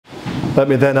Let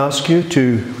me then ask you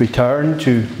to return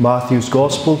to Matthew's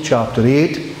Gospel, chapter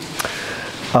 8,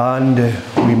 and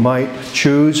we might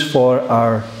choose for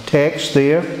our text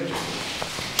there,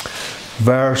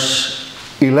 verse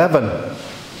 11.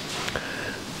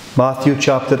 Matthew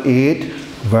chapter 8,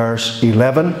 verse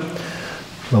 11,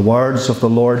 the words of the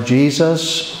Lord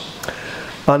Jesus.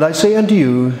 And I say unto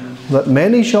you, that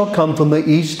many shall come from the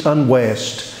east and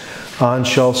west, and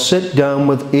shall sit down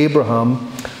with Abraham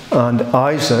and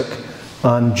Isaac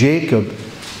and Jacob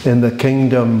in the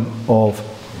kingdom of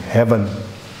heaven.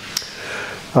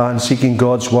 And seeking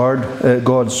God's word,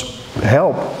 God's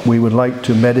help, we would like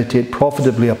to meditate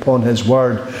profitably upon His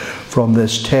word from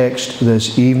this text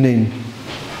this evening.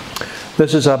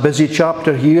 This is a busy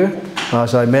chapter here.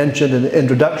 As I mentioned in the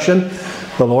introduction,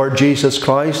 the Lord Jesus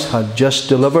Christ had just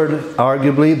delivered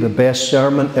arguably the best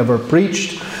sermon ever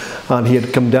preached, and He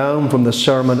had come down from the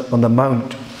Sermon on the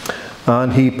Mount,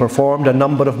 and He performed a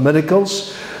number of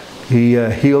miracles. He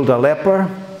healed a leper,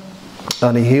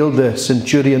 and He healed the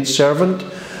centurion's servant,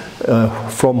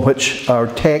 from which our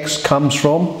text comes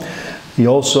from. He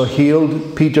also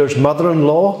healed Peter's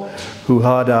mother-in-law, who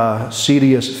had a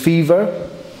serious fever,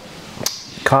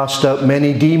 cast out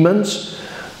many demons,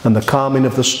 and the calming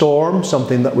of the storm,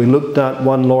 something that we looked at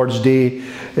one Lord's Day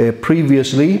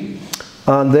previously.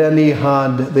 And then He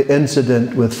had the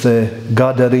incident with the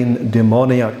Gadarene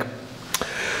demoniac.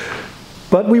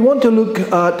 But we want to look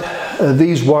at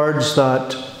these words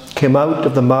that came out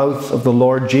of the mouth of the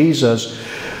Lord Jesus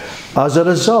as a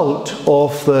result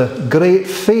of the great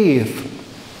faith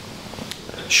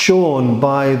shown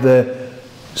by the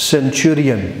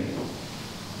centurion.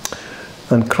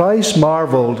 And Christ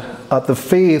marveled at the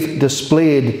faith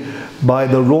displayed by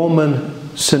the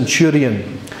Roman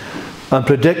Centurion and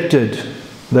predicted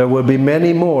there will be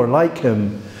many more like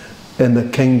him in the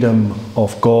kingdom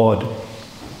of God.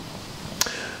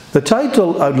 The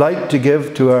title I'd like to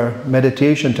give to our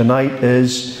meditation tonight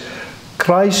is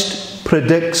Christ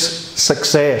Predicts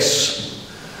Success.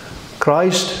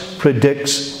 Christ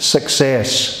predicts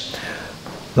success.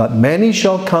 That many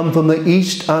shall come from the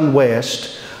east and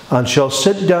west, and shall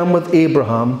sit down with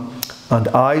Abraham and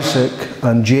Isaac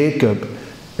and Jacob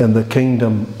in the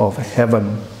kingdom of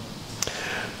heaven.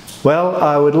 Well,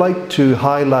 I would like to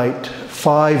highlight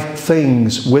 5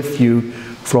 things with you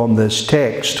from this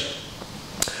text.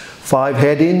 5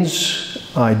 headings.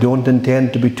 I don't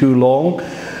intend to be too long,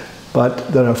 but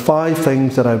there are 5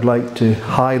 things that I'd like to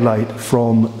highlight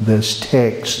from this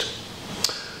text.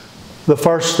 The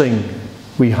first thing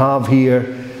we have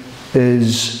here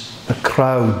is the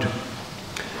crowd.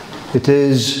 It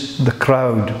is the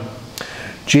crowd.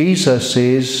 Jesus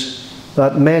says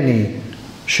that many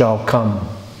shall come.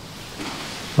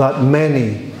 That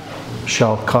many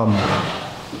shall come.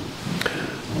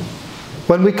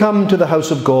 When we come to the house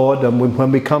of God and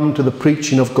when we come to the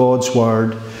preaching of God's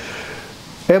word,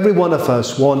 every one of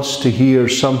us wants to hear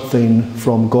something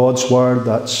from God's word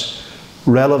that's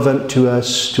relevant to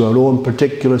us, to our own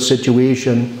particular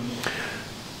situation.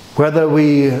 Whether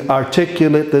we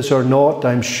articulate this or not,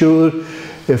 I'm sure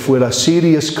if we're a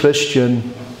serious Christian,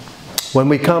 when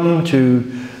we come to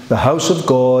the house of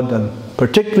God, and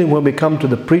particularly when we come to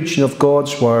the preaching of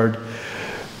God's word,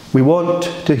 we want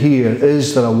to hear,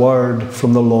 is there a word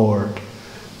from the Lord?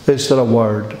 Is there a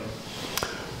word?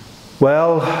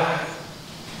 Well,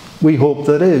 we hope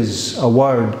there is a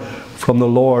word from the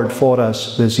Lord for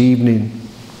us this evening.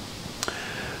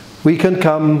 We can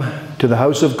come to the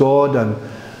house of God, and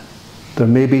there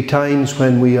may be times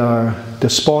when we are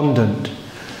despondent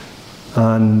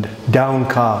and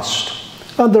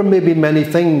downcast. And there may be many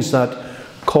things that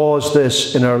cause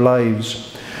this in our lives.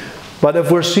 But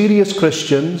if we're serious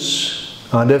Christians,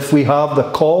 and if we have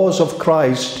the cause of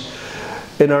Christ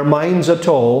in our minds at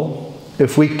all,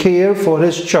 if we care for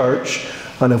His church,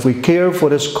 and if we care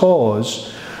for His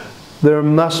cause, there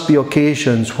must be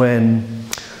occasions when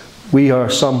we are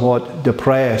somewhat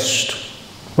depressed.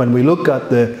 When we look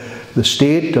at the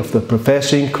state of the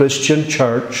professing Christian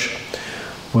church,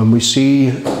 when we see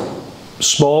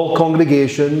small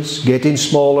congregations getting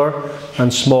smaller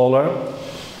and smaller,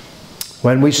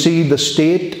 when we see the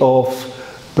state of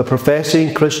the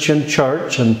professing Christian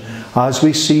church, and as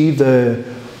we see the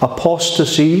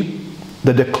apostasy,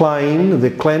 the decline,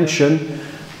 the declension,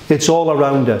 it's all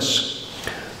around us.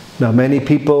 Now, many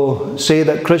people say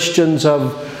that Christians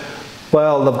have,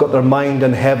 well, they've got their mind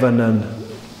in heaven,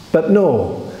 but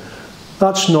no,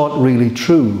 that's not really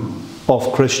true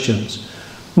of Christians.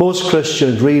 Most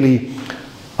Christians really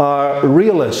are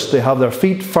realists. They have their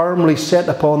feet firmly set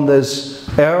upon this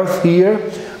earth here.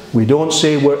 We don't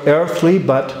say we're earthly,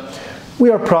 but We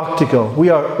are practical. We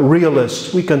are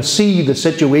realists. We can see the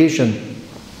situation.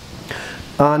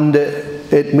 And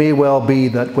it may well be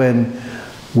that when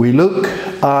we look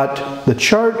at the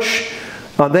church,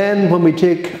 and then when we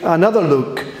take another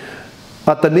look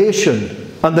at the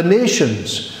nation and the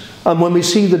nations, and when we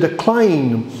see the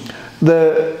decline,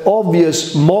 the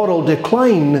obvious moral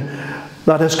decline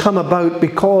that has come about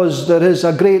because there is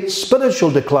a great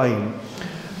spiritual decline,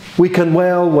 we can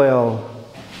well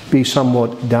be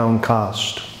somewhat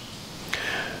downcast.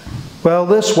 Well,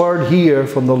 this word here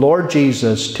from the Lord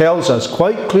Jesus tells us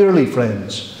quite clearly,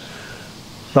 friends,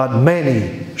 that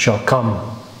many shall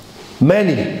come.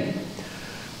 Many.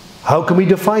 How can we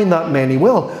define that many?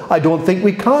 Well, I don't think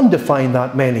we can define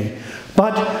that many.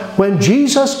 But when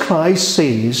Jesus Christ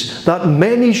says that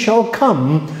many shall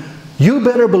come, you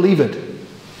better believe it.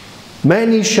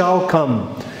 Many shall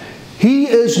come. He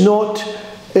is not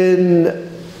in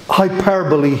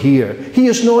hyperbole here. He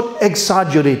is not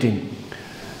exaggerating.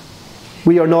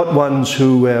 We are not ones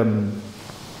who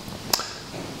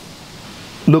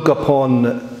look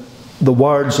upon the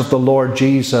words of the Lord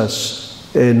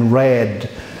Jesus in red,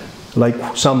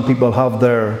 like some people have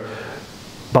their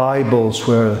Bibles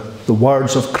where the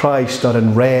words of Christ are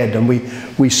in red, and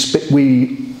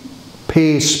we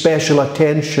pay special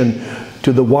attention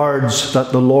to the words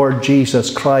that the Lord Jesus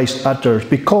Christ utters,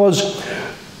 because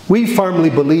we firmly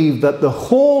believe that the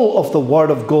whole of the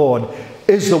Word of God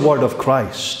is the Word of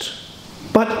Christ.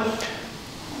 But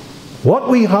what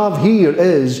we have here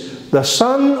is the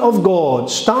Son of God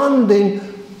standing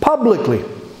publicly,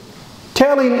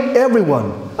 telling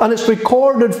everyone, and it's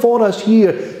recorded for us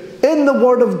here in the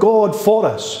Word of God for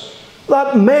us,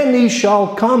 that many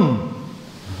shall come.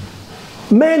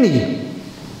 Many.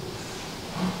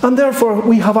 And therefore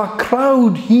we have a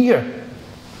crowd here.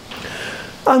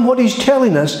 And what he's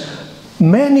telling us,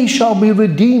 many shall be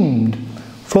redeemed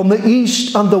from the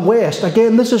east and the west.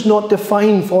 Again, this is not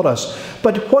defined for us.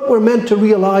 But what we're meant to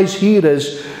realize here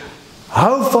is,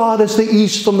 how far is the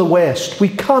east from the west? We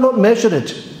cannot measure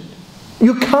it.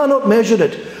 You cannot measure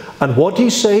it. And what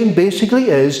he's saying basically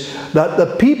is that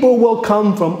the people will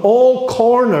come from all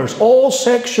corners, all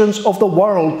sections of the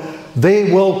world.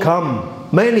 They will come.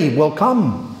 Many will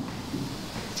come.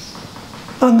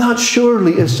 And that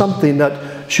surely is something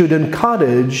that should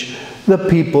encourage the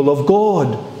people of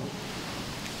God.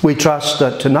 We trust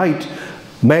that tonight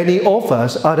many of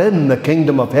us are in the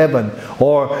kingdom of heaven,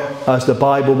 or as the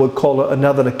Bible would call it on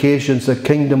other occasions, the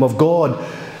kingdom of God.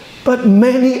 But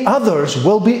many others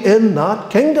will be in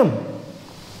that kingdom.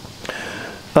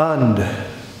 And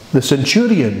the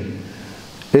centurion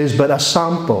is but a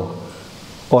sample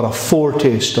or a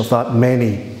foretaste of that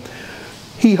many.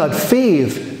 He had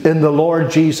faith in the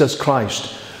Lord Jesus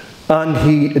Christ, and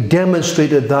he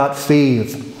demonstrated that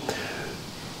faith.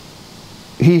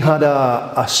 He had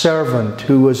a servant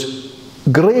who was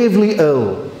gravely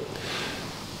ill,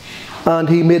 and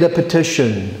he made a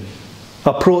petition,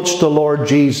 approached the Lord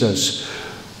Jesus.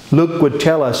 Luke would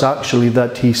tell us actually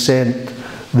that he sent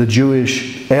the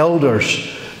Jewish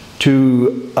elders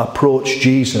to approach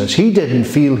Jesus. He didn't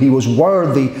feel he was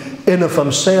worthy in of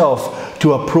himself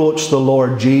to approach the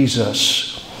Lord Jesus.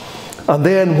 And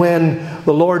then when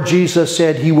the Lord Jesus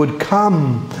said he would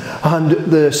come, and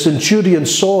the centurion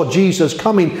saw Jesus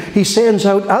coming, he sends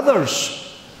out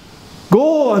others.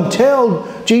 Go and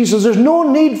tell Jesus, there's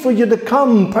no need for you to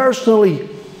come personally.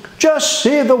 Just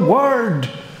say the word,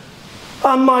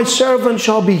 and my servant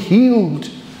shall be healed.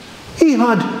 He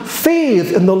had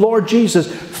faith in the Lord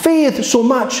Jesus. Faith so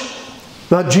much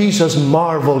that Jesus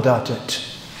marveled at it.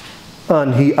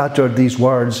 And he uttered these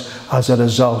words as a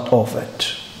result of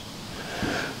it.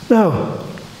 Now,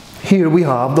 here we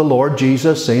have the Lord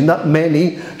Jesus saying that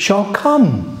many shall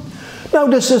come. Now,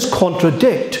 does this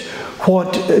contradict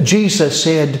what Jesus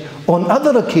said on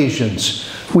other occasions?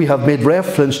 We have made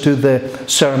reference to the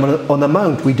Sermon on the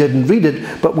Mount. We didn't read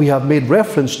it, but we have made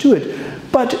reference to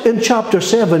it. But in chapter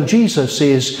 7, Jesus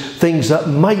says things that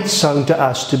might sound to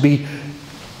us to be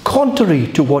contrary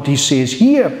to what he says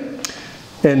here.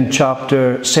 In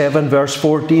chapter 7, verse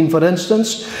 14, for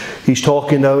instance, he's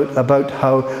talking about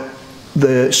how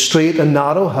the straight and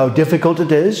narrow, how difficult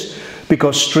it is,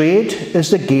 because straight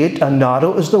is the gate and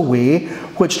narrow is the way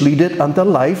which leadeth unto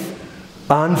life,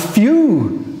 and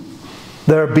few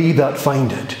there be that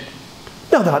find it.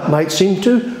 Now that might seem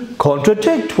to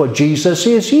contradict what Jesus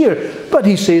says here, but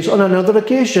he says on another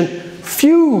occasion,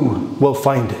 few will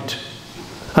find it.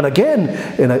 And again,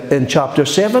 in chapter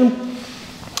 7,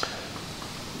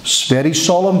 very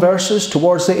solemn verses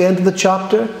towards the end of the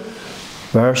chapter,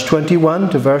 verse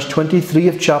 21 to verse 23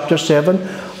 of chapter 7,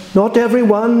 Not every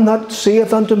one that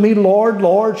saith unto me, Lord,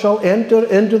 Lord, shall enter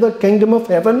into the kingdom of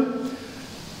heaven,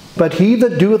 but he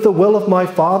that doeth the will of my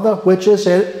Father which is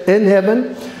in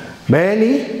heaven.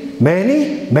 Many,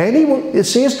 it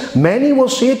says, many will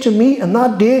say to me in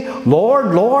that day,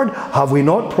 Lord, Lord, have we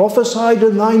not prophesied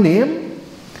in thy name?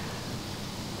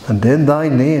 And in thy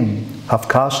name have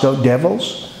cast out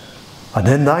devils, and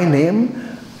in thy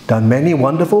name done many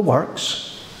wonderful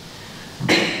works.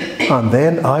 And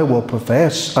then I will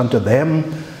profess unto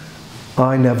them,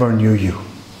 I never knew you.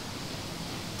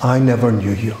 I never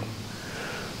knew you.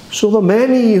 So the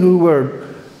many who were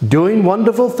doing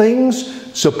wonderful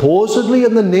things, supposedly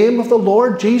in the name of the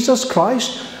Lord Jesus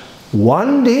Christ,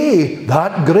 one day,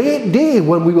 that great day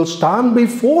when we will stand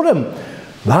before him,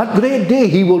 that great day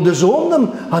he will disown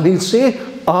them and he'll say,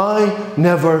 I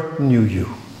never knew you.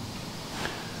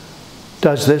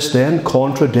 Does this then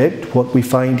contradict what we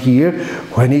find here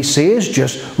when he says,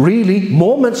 just really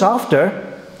moments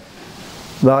after,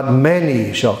 that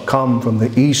many shall come from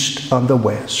the east and the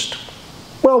west?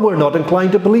 Well, we're not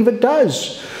inclined to believe it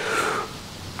does.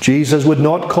 Jesus would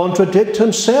not contradict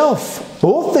himself.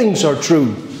 Both things are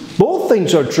true. Both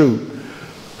things are true.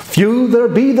 Few there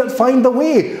be that find the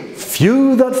way,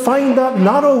 few that find that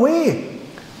narrow way.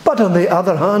 But on the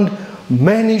other hand,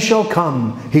 many shall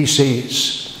come, he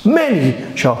says.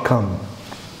 Many shall come.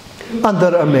 And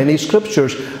there are many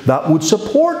scriptures that would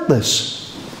support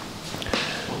this.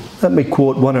 Let me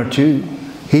quote one or two.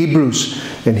 Hebrews.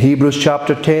 In Hebrews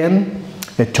chapter 10,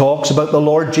 it talks about the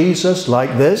Lord Jesus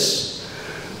like this.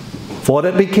 For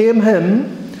it became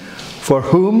him, for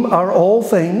whom are all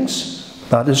things,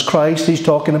 that is Christ he's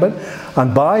talking about,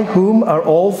 and by whom are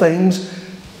all things,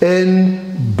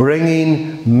 in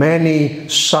bringing many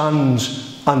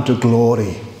sons unto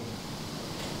glory.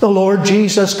 The Lord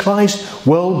Jesus Christ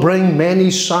will bring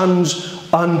many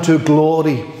sons unto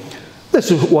glory. This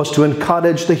was to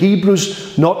encourage the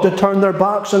Hebrews not to turn their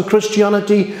backs on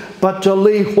Christianity, but to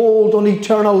lay hold on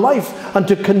eternal life and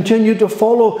to continue to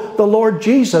follow the Lord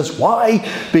Jesus. Why?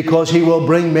 Because he will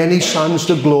bring many sons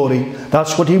to glory.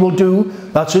 That's what he will do.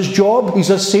 That's his job.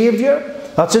 He's a Saviour.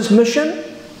 That's his mission.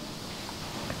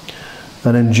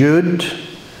 And in Jude,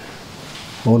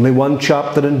 only one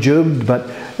chapter in Jude, but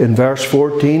in verse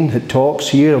 14 it talks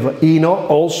here of Enoch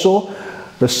also,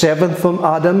 the seventh from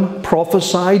Adam,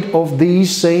 prophesied of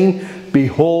these, saying,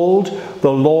 Behold,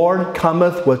 the Lord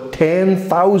cometh with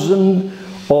 10,000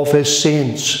 of his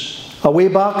saints. Away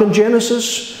back in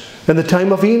Genesis, in the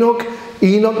time of Enoch,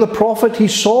 Enoch the prophet, he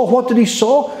saw, what did he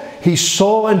saw? He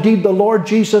saw indeed the Lord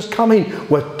Jesus coming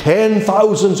with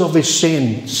 10,000s of his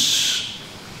saints.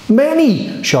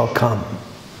 Many shall come.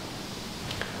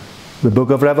 The book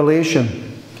of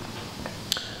Revelation,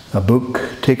 a book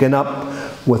taken up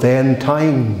with end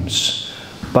times,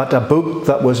 but a book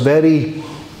that was very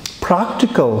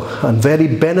practical and very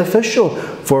beneficial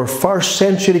for first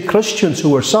century Christians who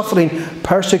were suffering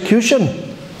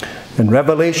persecution. In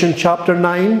Revelation chapter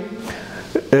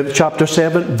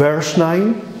 7 verse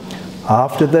 9,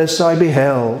 After this I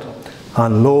beheld,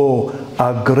 and lo,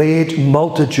 a great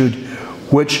multitude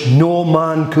which no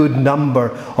man could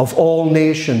number, of all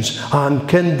nations and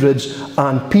kindreds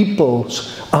and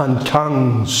peoples and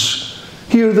tongues.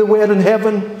 Here they were in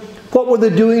heaven. What were they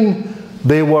doing?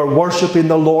 They were worshipping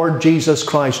the Lord Jesus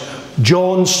Christ.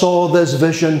 John saw this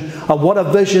vision, and what a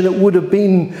vision it would have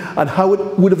been, and how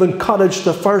it would have encouraged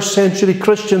the first century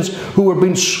Christians who were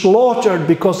being slaughtered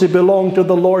because they belonged to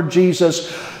the Lord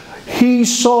Jesus. He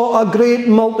saw a great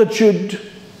multitude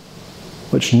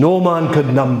which no man could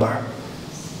number.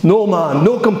 No man,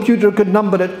 no computer could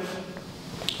number it,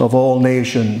 of all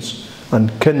nations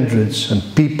and kindreds and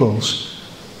peoples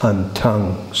and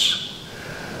tongues.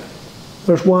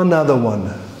 There's one other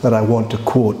one that I want to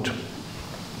quote.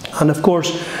 And of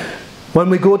course,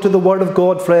 when we go to the Word of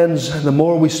God, friends, the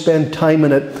more we spend time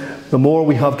in it, the more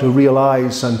we have to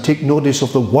realize and take notice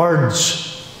of the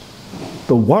words.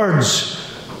 The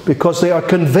words, because they are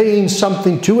conveying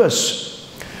something to us.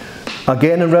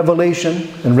 Again in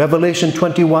Revelation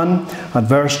 21 and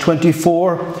verse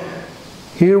 24,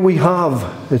 here we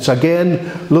have, it's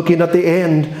again looking at the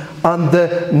end, and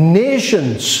the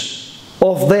nations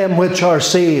of them which are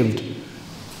saved.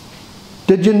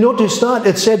 Did you notice that?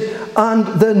 It said, and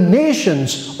the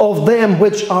nations of them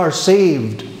which are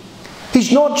saved.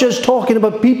 He's not just talking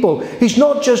about people. He's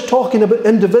not just talking about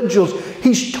individuals.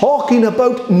 He's talking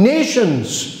about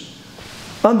nations.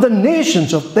 And the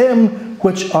nations of them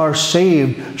which are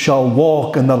saved shall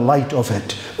walk in the light of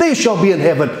it. They shall be in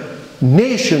heaven.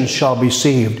 Nations shall be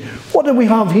saved. What do we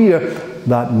have here?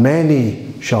 That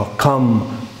many shall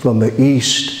come from the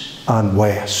east and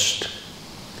west.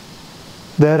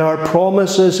 There are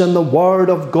promises in the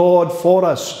Word of God for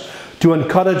us to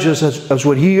encourage us as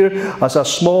we're here as a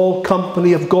small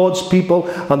company of God's people,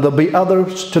 and there'll be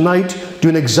others tonight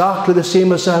doing exactly the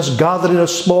same as us, gathering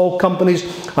as small companies,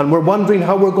 and we're wondering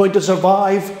how we're going to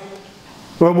survive.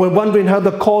 We're wondering how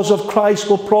the cause of Christ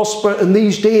will prosper in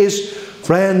these days.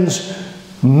 Friends,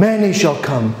 many shall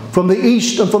come from the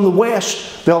east and from the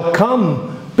west. They'll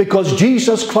come because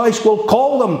Jesus Christ will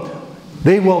call them.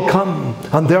 They will come,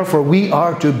 and therefore we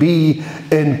are to be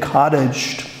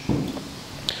encouraged.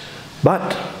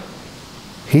 But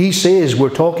he says, we're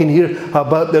talking here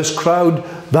about this crowd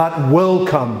that will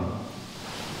come.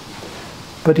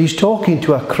 But he's talking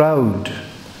to a crowd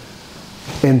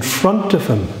in front of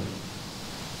him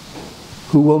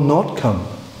who will not come.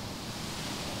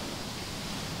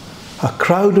 A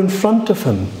crowd in front of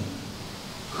him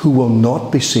who will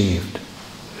not be saved.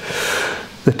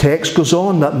 The text goes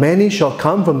on that many shall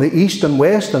come from the east and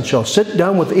west and shall sit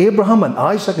down with Abraham and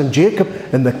Isaac and Jacob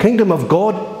in the kingdom of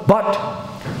God, but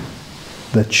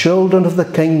the children of the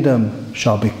kingdom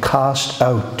shall be cast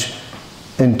out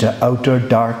into outer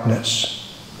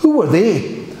darkness. Who were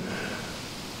they?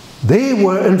 They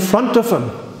were in front of him.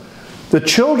 The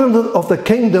children of the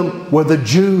kingdom were the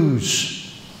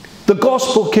Jews. The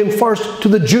gospel came first to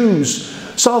the Jews.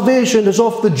 Salvation is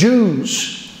of the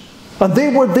Jews. And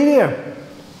they were there.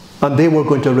 And they were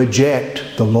going to reject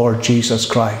the Lord Jesus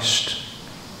Christ.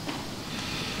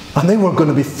 And they were going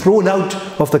to be thrown out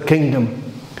of the kingdom.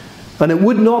 And it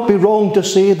would not be wrong to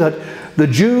say that the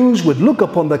Jews would look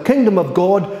upon the kingdom of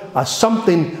God as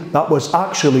something that was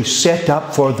actually set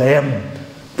up for them.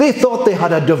 They thought they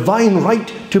had a divine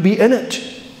right to be in it.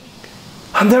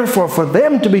 And therefore for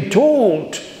them to be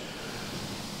told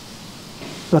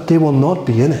that they will not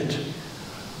be in it,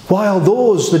 while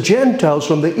those, the Gentiles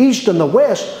from the east and the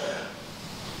west,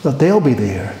 that they'll be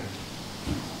there,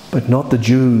 but not the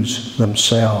Jews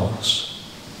themselves.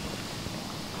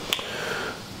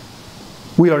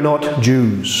 We are not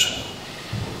Jews.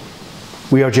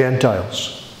 We are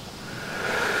Gentiles.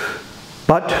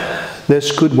 But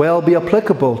this could well be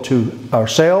applicable to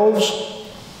ourselves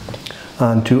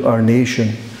and to our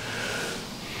nation.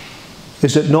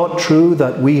 Is it not true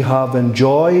that we have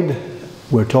enjoyed,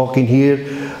 we're talking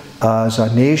here as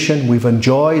a nation, we've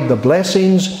enjoyed the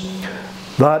blessings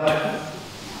that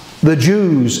the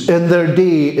Jews in their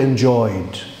day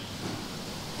enjoyed?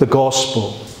 The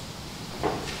gospel,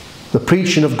 the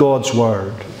preaching of God's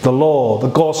word, the law, the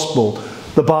gospel,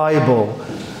 the Bible,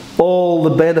 all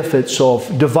the benefits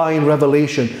of divine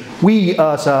revelation. We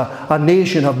as a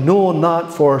nation have known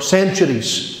that for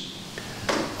centuries.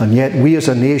 And yet we as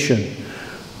a nation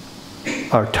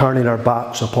are turning our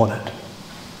backs upon it.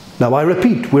 Now I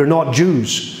repeat, we're not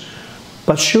Jews.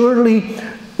 But surely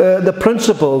the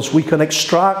principles we can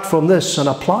extract from this and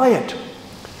apply it.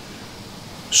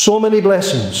 So many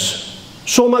blessings,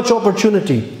 so much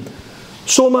opportunity,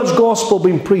 so much gospel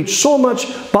being preached, so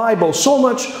much Bible, so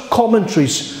much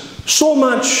commentaries, so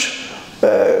much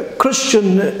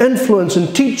Christian influence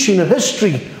and teaching and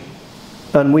history,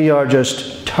 and we are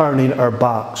just turning our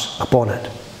backs upon it.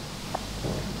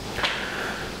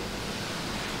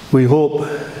 We hope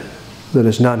there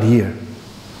is none here.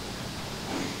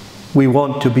 We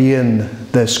want to be in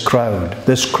this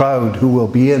crowd who will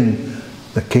be in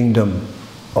the kingdom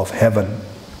of heaven.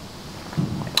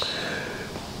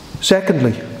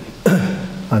 Secondly,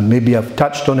 and maybe I've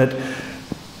touched on it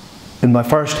in my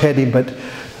first heading, but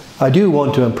I do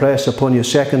want to impress upon you,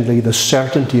 secondly, the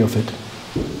certainty of it.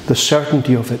 The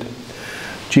certainty of it.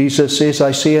 Jesus says,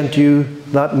 I say unto you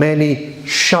that many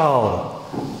shall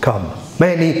come.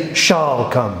 Many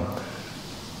shall come.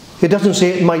 He doesn't say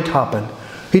it might happen.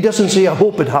 He doesn't say I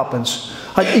hope it happens.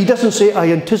 He doesn't say I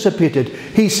anticipate it.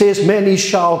 He says many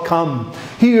shall come.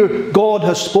 Here God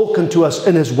has spoken to us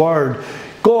in His Word.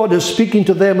 God is speaking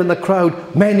to them in the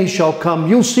crowd. Many shall come.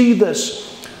 You'll see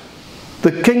this.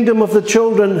 The kingdom of the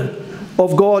children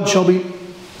of God shall be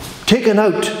taken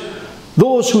out.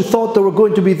 Those who thought they were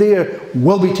going to be there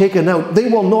will be taken out. They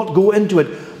will not go into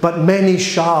it, but many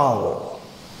shall.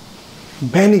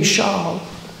 Many shall.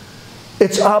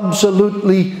 It's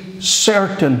absolutely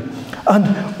certain.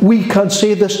 And we can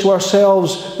say this to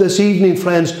ourselves this evening,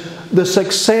 friends. The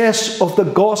success of the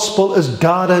gospel is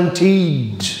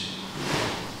guaranteed.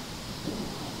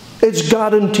 It's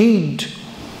guaranteed.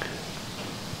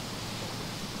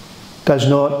 Does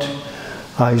not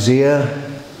Isaiah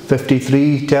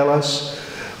 53 tell us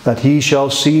that he shall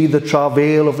see the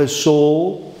travail of his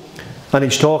soul? And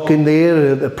he's talking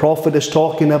there, the prophet is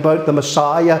talking about the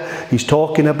Messiah. He's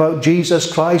talking about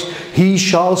Jesus Christ. He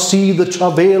shall see the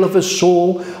travail of his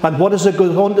soul. And what does it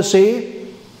go on to say?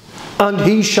 and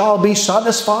he shall be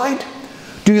satisfied?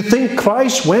 Do you think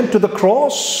Christ went to the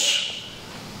cross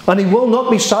and he will not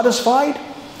be satisfied?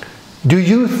 Do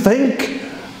you think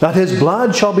that his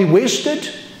blood shall be wasted?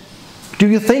 Do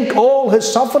you think all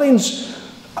his sufferings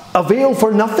avail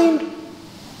for nothing?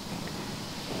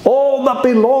 All that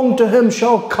belong to him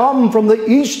shall come from the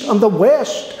east and the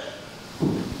west.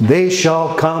 They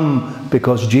shall come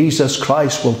because Jesus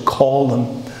Christ will call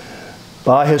them.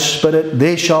 By his Spirit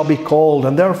they shall be called.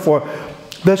 And therefore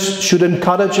this should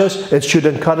encourage us. It should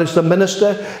encourage the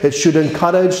minister. It should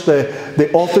encourage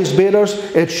the office bearers.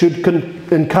 It should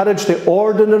encourage the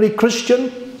ordinary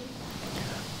Christian.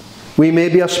 We may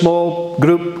be a small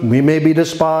group. We may be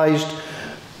despised.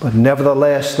 But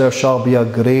nevertheless there shall be a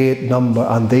great number,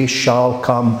 and they shall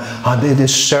come. And it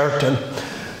is certain.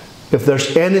 If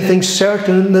there's anything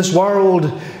certain in this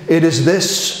world, it is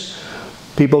this.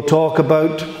 People talk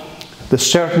about the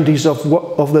certainties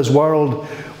of this world.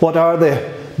 What are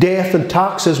they? Death and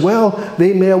taxes. Well,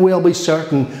 they may well be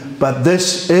certain, but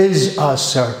this is as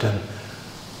certain.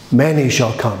 Many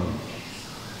shall come.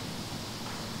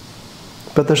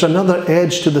 But there's another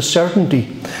edge to the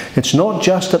certainty. It's not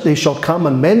just that they shall come,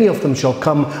 and many of them shall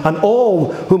come, and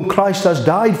all whom Christ has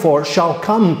died for shall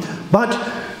come, but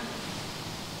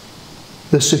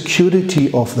the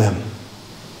security of them.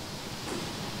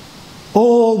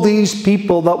 All these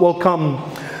people that will come,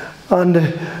 and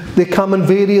they come in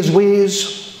various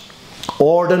ways.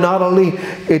 Ordinarily,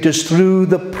 it is through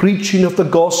the preaching of the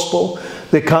gospel.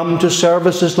 They come to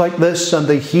services like this and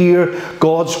they hear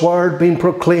God's word being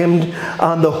proclaimed,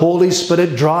 and the Holy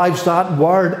Spirit drives that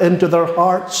word into their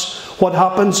hearts. What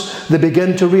happens? They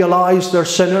begin to realize they're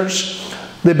sinners.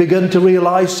 They begin to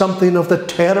realize something of the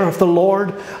terror of the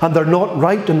Lord, and they're not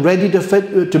right and ready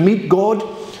to meet God.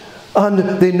 And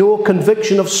they know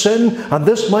conviction of sin, and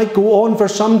this might go on for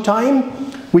some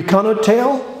time. We cannot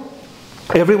tell.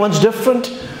 Everyone's different.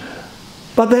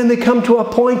 But then they come to a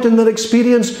point in their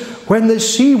experience when they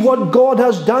see what God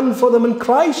has done for them in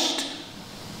Christ.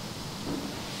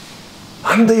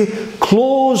 And they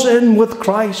close in with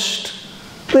Christ.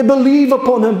 They believe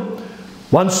upon him.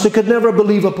 Once they could never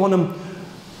believe upon him.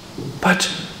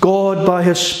 But God by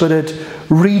his Spirit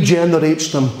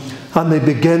regenerates them. And they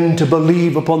begin to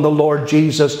believe upon the Lord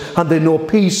Jesus. And they know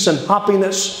peace and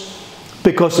happiness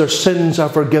because their sins are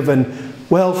forgiven.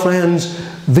 Well, friends,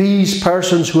 these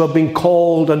persons who have been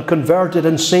called and converted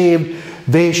and saved,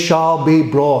 they shall be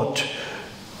brought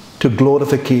to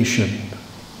glorification.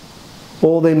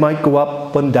 Oh, they might go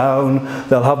up and down.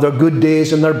 They'll have their good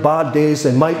days and their bad days.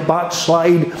 They might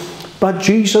backslide. But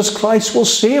Jesus Christ will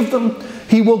save them.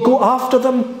 He will go after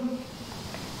them.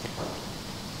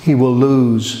 He will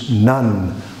lose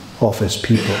none of his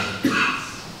people.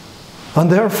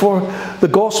 And therefore, the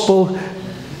gospel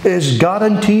is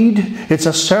guaranteed. It's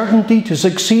a certainty to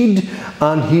succeed,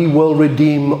 and he will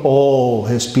redeem all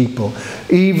his people.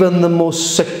 Even the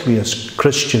most sickliest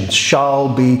Christians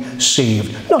shall be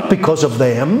saved. Not because of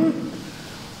them,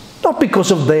 not because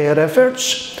of their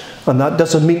efforts. And that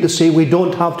doesn't mean to say we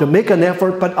don't have to make an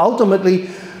effort, but ultimately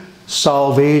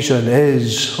salvation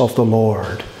is of the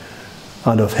Lord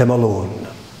and of him alone.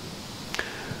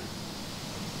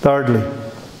 Thirdly,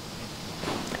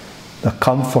 the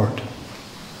comfort.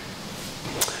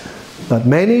 That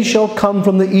many shall come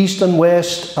from the east and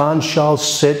west and shall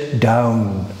sit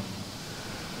down.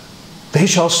 They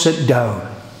shall sit down.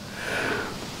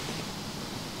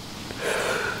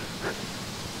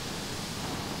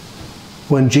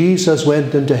 When Jesus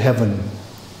went into heaven,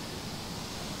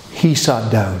 he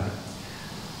sat down.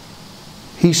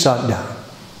 He sat down.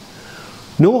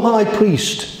 No high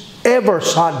priest ever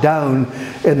sat down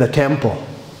in the temple.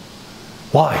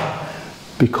 Why?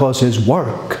 Because his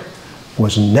work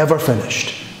was never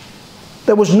finished.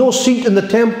 There was no seat in the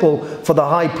temple for the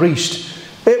high priest.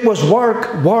 It was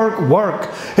work, work,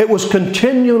 work. It was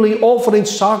continually offering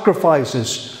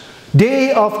sacrifices.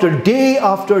 Day after day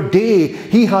after day,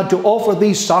 he had to offer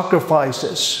these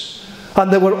sacrifices.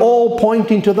 And they were all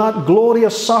pointing to that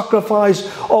glorious sacrifice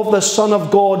of the Son of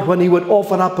God when he would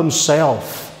offer up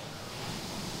himself.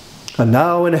 And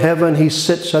now in heaven he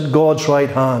sits at God's right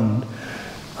hand.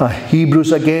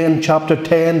 Hebrews again, chapter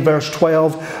 10, verse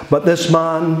 12. But this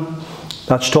man,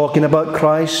 that's talking about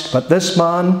Christ, but this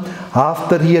man,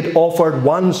 after he had offered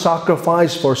one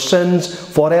sacrifice for sins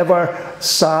forever,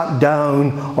 sat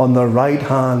down on the right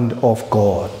hand of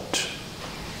God.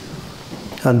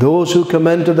 And those who come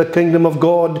into the kingdom of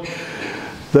God,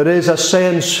 there is a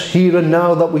sense here and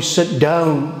now that we sit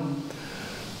down.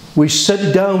 We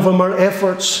sit down from our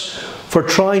efforts for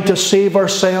trying to save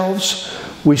ourselves.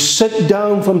 We sit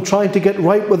down from trying to get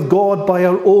right with God by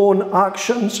our own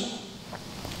actions.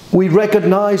 We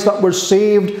recognize that we're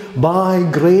saved by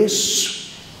grace.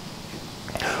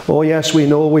 Oh yes, we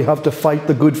know we have to fight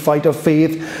the good fight of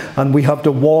faith, and we have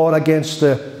to war against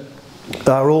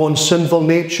our own sinful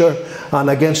nature and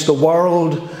against the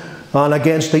world and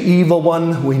against the evil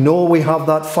one. We know we have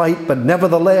that fight, but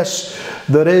nevertheless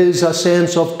there is a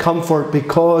sense of comfort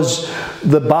because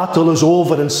the battle is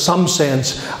over in some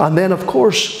sense. And then of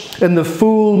course in the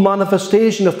full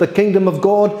manifestation of the kingdom of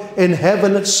God in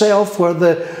heaven itself, where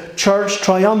the church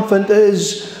triumphant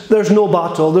is, there's no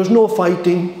battle, there's no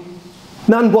fighting,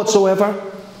 none whatsoever.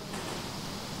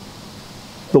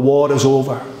 The war is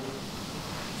over.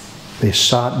 They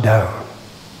sat down.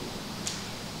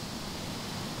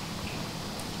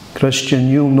 Christian,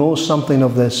 you know something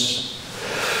of this.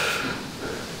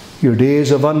 Your days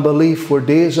of unbelief were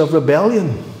days of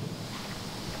rebellion.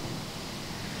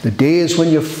 The days when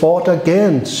you fought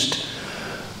against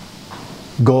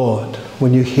God,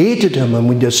 when you hated Him and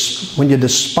when you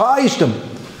despised Him.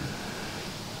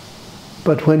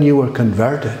 But when you were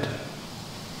converted,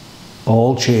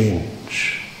 all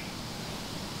change.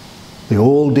 The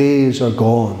old days are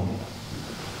gone.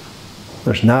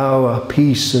 There's now a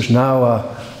peace, there's now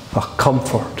a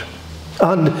comfort.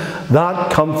 And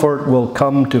that comfort will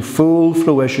come to full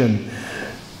fruition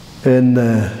in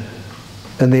the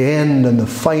end and the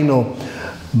final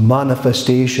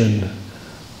manifestation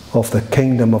of the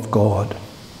kingdom of God.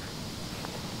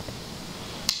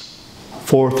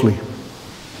 Fourthly,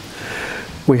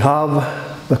 we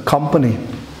have the company,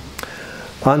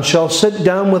 and shall sit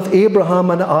down with Abraham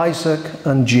and Isaac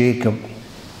and Jacob.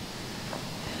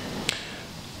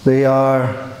 They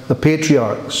are the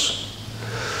patriarchs.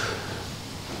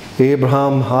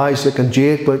 Abraham, Isaac and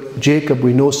Jacob,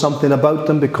 we know something about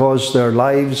them because their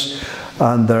lives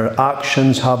and their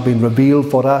actions have been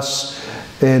revealed for us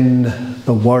in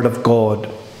the Word of God.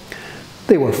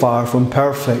 They were far from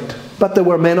perfect, but they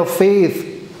were men of faith.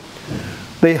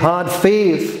 They had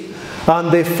faith,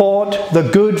 and they fought the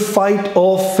good fight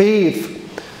of faith.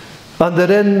 And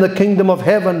they're in the kingdom of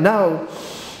heaven now.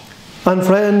 And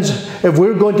friends, if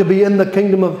we're going to be in the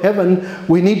kingdom of heaven,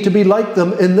 we need to be like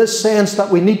them in this sense that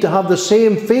we need to have the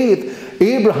same faith.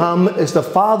 Abraham is the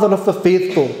father of the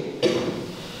faithful.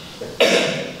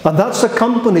 And that's the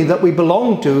company that we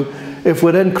belong to if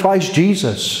we're in Christ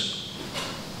Jesus.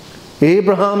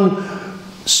 Abraham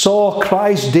saw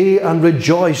Christ's day and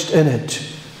rejoiced in it.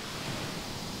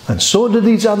 And so did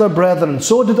these other brethren.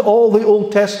 So did all the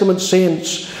Old Testament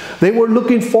saints. They were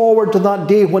looking forward to that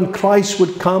day when Christ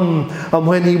would come and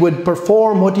when He would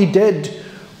perform what He did.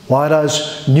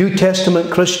 Whereas New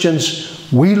Testament Christians,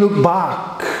 we look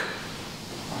back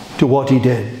to what He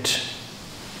did.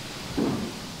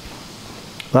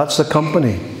 That's the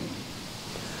company.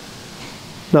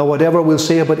 Now, whatever we'll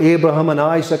say about Abraham and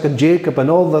Isaac and Jacob and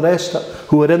all the rest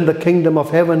who are in the kingdom of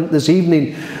heaven this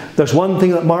evening, there's one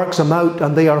thing that marks them out,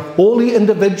 and they are holy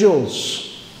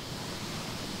individuals.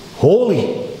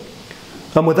 Holy.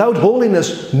 And without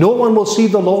holiness, no one will see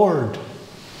the Lord.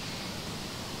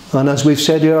 And as we've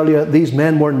said earlier, these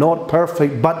men were not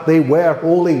perfect, but they were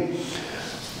holy.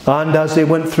 And as they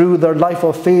went through their life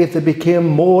of faith, they became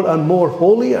more and more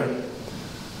holier.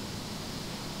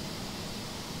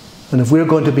 And if we're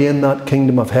going to be in that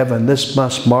kingdom of heaven, this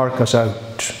must mark us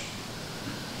out.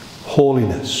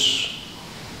 Holiness,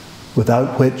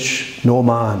 without which no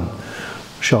man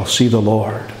shall see the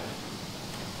Lord.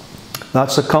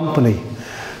 That's the company.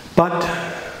 But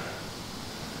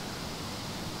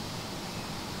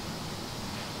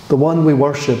the one we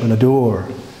worship and adore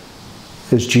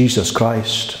is Jesus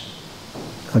Christ.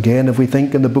 Again, if we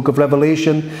think in the book of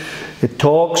Revelation, it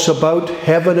talks about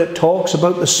heaven, it talks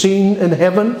about the scene in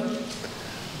heaven.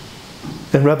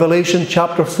 In Revelation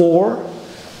chapter 4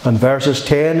 and verses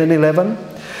 10 and 11,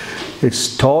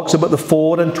 it talks about the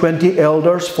 24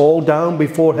 elders fall down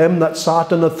before Him that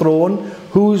sat on the throne.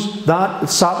 Who's that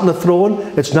sat on the throne?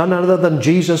 It's none other than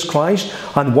Jesus Christ.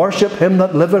 And worship Him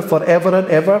that liveth for ever and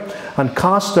ever, and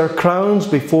cast their crowns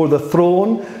before the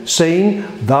throne, saying,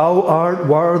 Thou art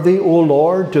worthy, O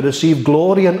Lord, to receive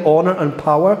glory and honour and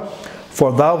power,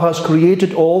 for Thou hast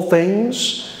created all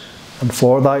things, and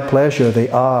for Thy pleasure they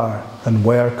are and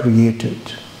were created.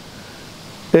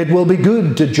 It will be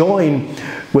good to join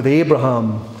with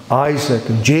Abraham, Isaac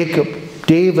and Jacob,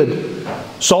 David,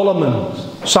 Solomon,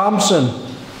 Samson,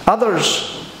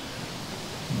 others.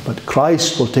 But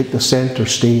Christ will take the center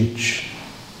stage.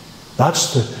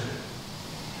 That's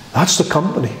the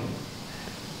company.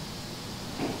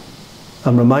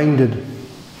 I'm reminded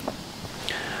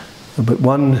about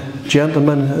one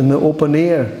gentleman in the open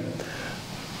air.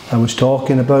 I was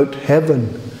talking about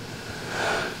heaven.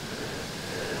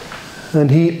 And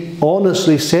he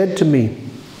honestly said to me,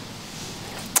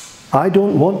 I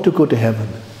don't want to go to heaven.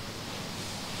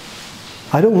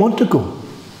 I don't want to go.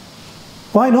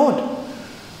 Why not?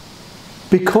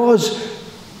 Because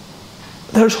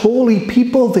there's holy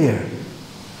people there.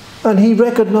 And he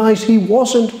recognized he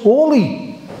wasn't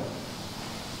holy.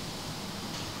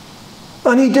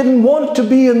 And he didn't want to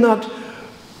be in that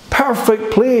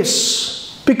perfect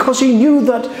place, because he knew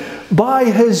that by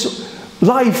his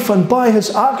life and by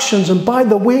his actions and by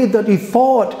the way that he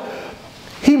thought,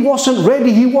 he wasn't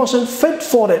ready, he wasn't fit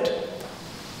for it.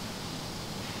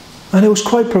 And it was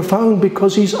quite profound,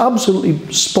 because he's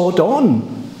absolutely spot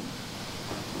on.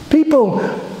 People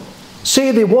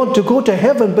say they want to go to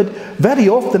heaven, but very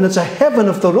often it's a heaven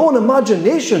of their own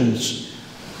imaginations.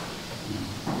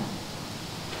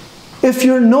 If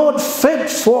you're not fit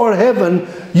for heaven,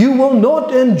 you will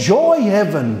not enjoy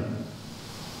heaven.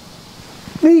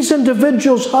 These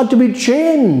individuals had to be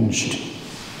changed.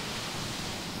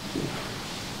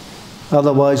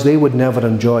 Otherwise, they would never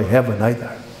enjoy heaven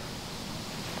either.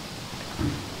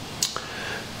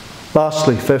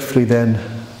 Lastly, fifthly then,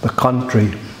 the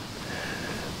country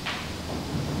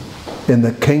in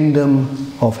the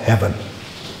kingdom of heaven.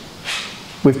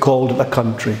 We've called it a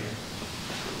country.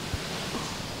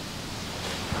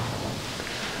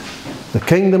 The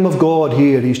kingdom of God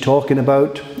here he's talking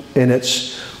about in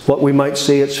its, what we might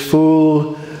say, its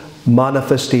full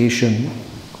manifestation.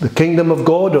 The kingdom of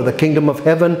God, or the kingdom of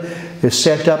heaven, is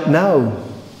set up now.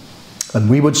 And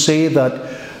we would say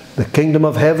that the kingdom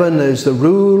of heaven is the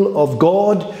rule of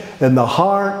God in the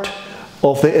heart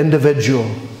of the individual.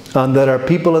 And there are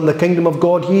people in the kingdom of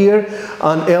God here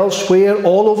and elsewhere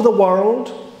all over the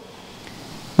world.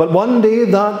 But one day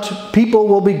that people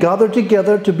will be gathered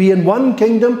together to be in one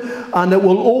kingdom, and it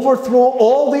will overthrow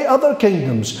all the other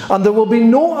kingdoms. And there will be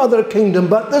no other kingdom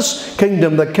but this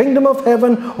kingdom, the kingdom of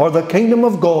heaven, or the kingdom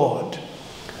of God.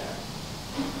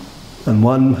 And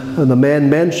the men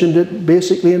mentioned it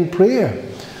basically in prayer.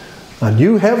 A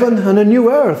new heaven and a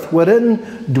new earth,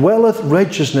 wherein dwelleth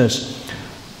righteousness.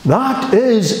 That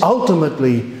is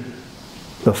ultimately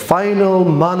the final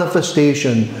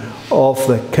manifestation of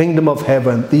the kingdom of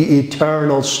heaven, the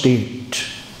eternal state.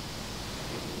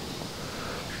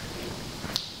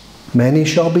 Many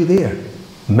shall be there.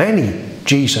 Many,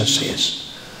 Jesus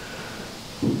says.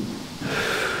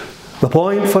 The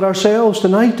point for ourselves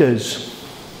tonight is,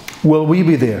 will we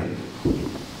be there?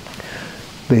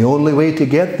 The only way to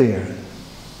get there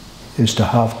is to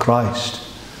have Christ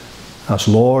as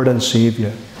Lord and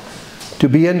Saviour. To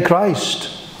be in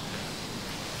Christ.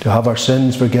 To have our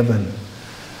sins forgiven.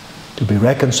 To be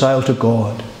reconciled to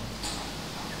God.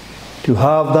 To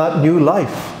have that new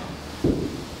life.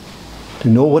 To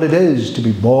know what it is to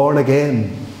be born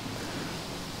again.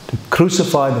 To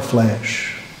crucify the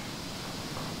flesh.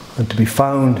 And to be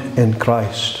found in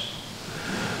Christ.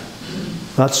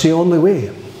 That's the only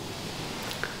way.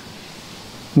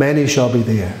 Many shall be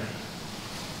there.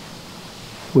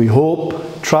 We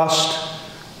hope, trust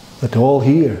that all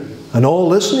here and all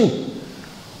listening,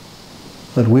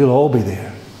 that we'll all be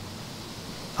there.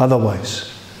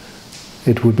 Otherwise,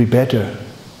 it would be better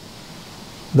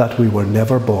that we were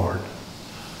never born.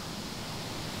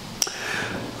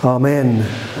 Amen.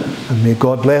 And may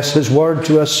God bless His word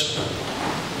to us.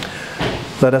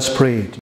 Let us pray.